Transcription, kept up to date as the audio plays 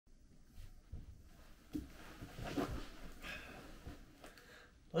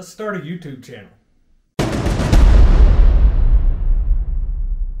Let's start a YouTube channel.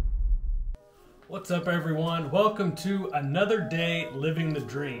 What's up, everyone? Welcome to another day living the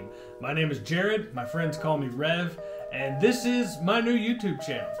dream. My name is Jared, my friends call me Rev, and this is my new YouTube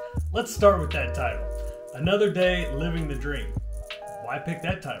channel. Let's start with that title, Another Day Living the Dream. Why pick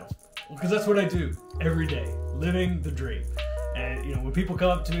that title? Well, because that's what I do every day, living the dream. And you know, when people come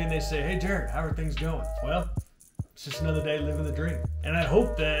up to me and they say, "Hey Jared, how are things going?" Well, it's just another day living the dream. And I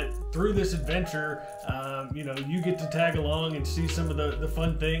hope that through this adventure, you know, you get to tag along and see some of the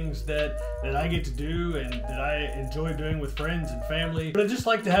fun things that I get to do and that I enjoy doing with friends and family. But I just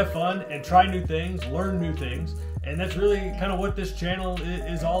like to have fun and try new things, learn new things. And that's really kind of what this channel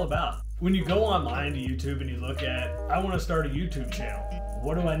is all about. When you go online to YouTube and you look at, I want to start a YouTube channel.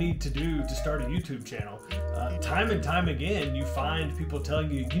 What do I need to do to start a YouTube channel? Time and time again, you find people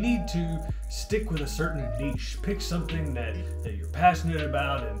telling you, you need to stick with a certain niche. Pick something that you're passionate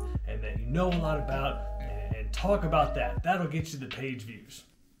about and that you know a lot about and talk about that. That'll get you the page views.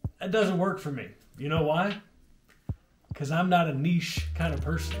 That doesn't work for me. You know why? Because I'm not a niche kind of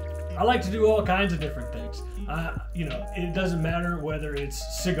person. I like to do all kinds of different things. You know, it doesn't matter whether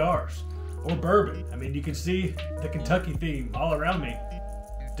it's cigars or bourbon. I mean, you can see the Kentucky theme all around me.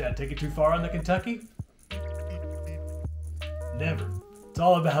 Did I take it too far on the Kentucky? Never. It's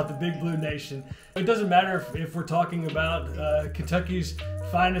all about the Big Blue Nation. It doesn't matter if we're talking about Kentucky's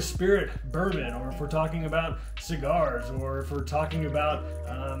finest spirit, bourbon, or if we're talking about cigars, or if we're talking about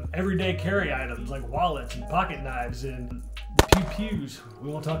everyday carry items like wallets and pocket knives and pew-pews. We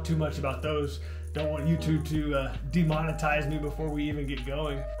won't talk too much about those. Don't want YouTube to demonetize me before we even get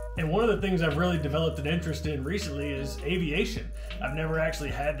going. And one of the things I've really developed an interest in recently is aviation. I've never actually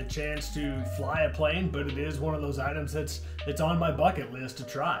had the chance to fly a plane, but it is one of those items that's on my bucket list to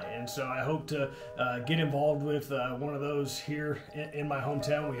try. And so I hope to get involved with one of those here in my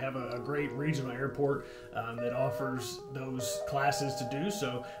hometown. We have a great regional airport that offers those classes to do.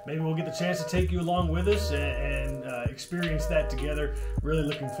 So maybe we'll get the chance to take you along with us and experience that together. Really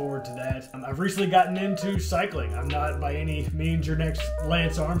looking forward to that. I've recently gotten into cycling. I'm not by any means your next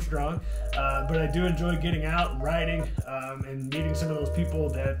Lance Armstrong, but I do enjoy getting out, riding, and meeting some of those people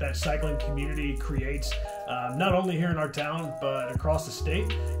that cycling community creates, not only here in our town, but across the state.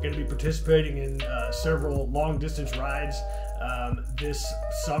 Going to be participating in several long distance rides this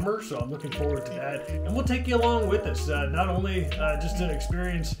summer, so I'm looking forward to that. And we'll take you along with us, not only just to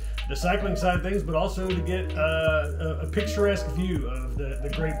experience the cycling side of things, but also to get a picturesque view of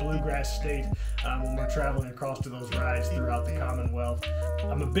the great bluegrass state when we're traveling across to those rides throughout the Commonwealth.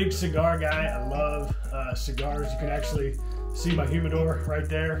 I'm a big cigar guy. I love cigars. You can actually see my humidor right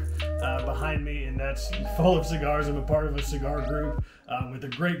there behind me, and that's full of cigars. I'm a part of a cigar group with a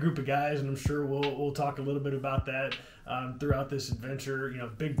great group of guys, and I'm sure we'll talk a little bit about that throughout this adventure. You know,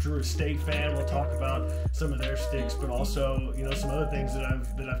 big Drew Estate fan. We'll talk about some of their sticks, but also, you know, some other things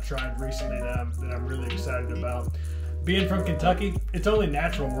that I've tried recently that I'm really excited about. Being from Kentucky, it's only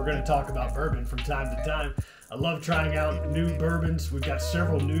natural we're going to talk about bourbon from time to time. I love trying out new bourbons. We've got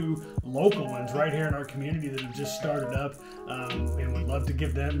several new local ones right here in our community that have just started up, and would love to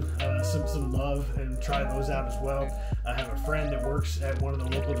give them some love and try those out as well. I have a friend that works at one of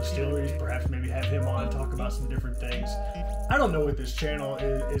the local distilleries. Perhaps maybe have him on and talk about some different things. I don't know what this channel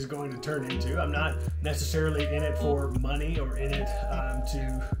is going to turn into. I'm not necessarily in it for money or in it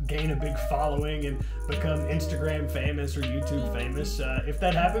to gain a big following and become Instagram famous or YouTube famous. If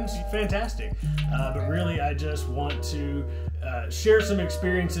that happens, fantastic. But really, I just want to share some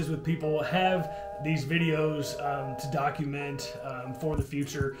experiences with people, have these videos to document for the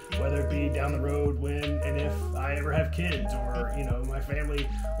future, whether it be down the road when and if I ever have kids, or, you know, my family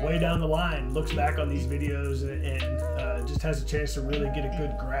way down the line looks back on these videos and just has a chance to really get a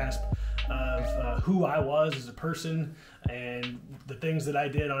good grasp of who I was as a person and the things that I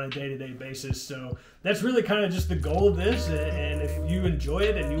did on a day-to-day basis. So that's really kind of just the goal of this, and if you enjoy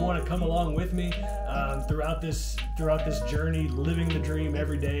it and you want to come along with me throughout this journey, living the dream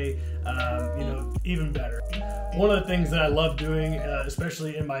every day, you know, even better. One of the things that I love doing,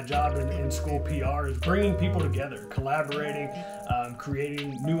 especially in my job in school PR, is bringing people together, collaborating,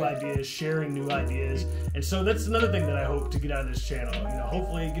 creating new ideas, sharing new ideas. And so that's another thing that I hope to get out of this channel. You know,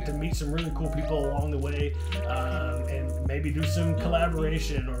 hopefully get to meet some really cool people along the way, and maybe do some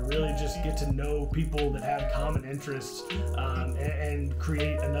collaboration, or really just get to know people that have common interests, and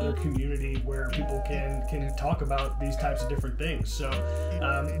create another community where people can talk about these types of different things. So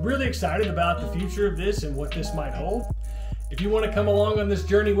really excited about the future of this and what this might hold. If you want to come along on this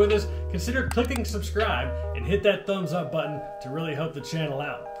journey with us, consider clicking subscribe and hit that thumbs up button to really help the channel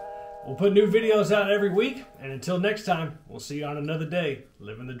out. We'll put new videos out every week, and until next time, we'll see you on another day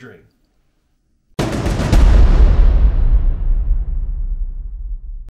living the dream.